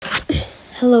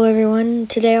Hello everyone,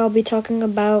 today I'll be talking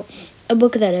about a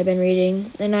book that I've been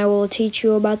reading, and I will teach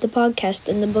you about the podcast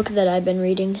and the book that I've been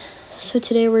reading. So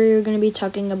today we're going to be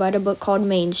talking about a book called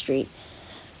Main Street.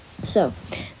 So,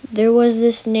 there was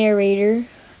this narrator,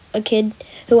 a kid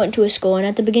who went to a school, and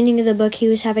at the beginning of the book he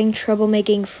was having trouble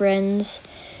making friends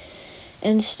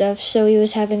and stuff, so he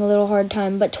was having a little hard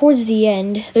time. But towards the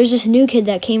end, there's this new kid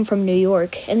that came from New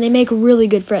York, and they make really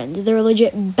good friends. They're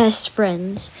legit best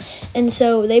friends. And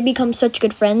so they become such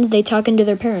good friends, they talk into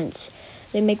their parents.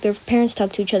 They make their parents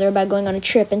talk to each other about going on a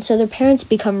trip, and so their parents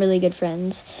become really good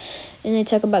friends. And they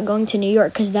talk about going to New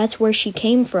York because that's where she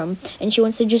came from, and she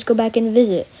wants to just go back and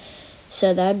visit.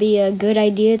 So that'd be a good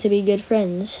idea to be good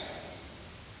friends.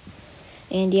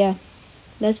 And yeah,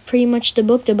 that's pretty much the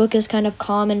book. The book is kind of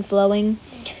calm and flowing.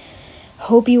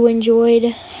 Hope you enjoyed.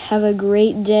 Have a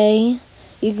great day.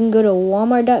 You can go to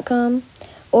walmart.com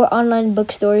or online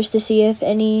bookstores to see if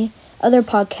any other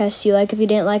podcasts you like if you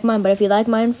didn't like mine. But if you like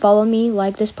mine, follow me,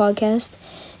 like this podcast,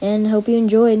 and hope you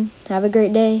enjoyed. Have a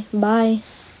great day. Bye.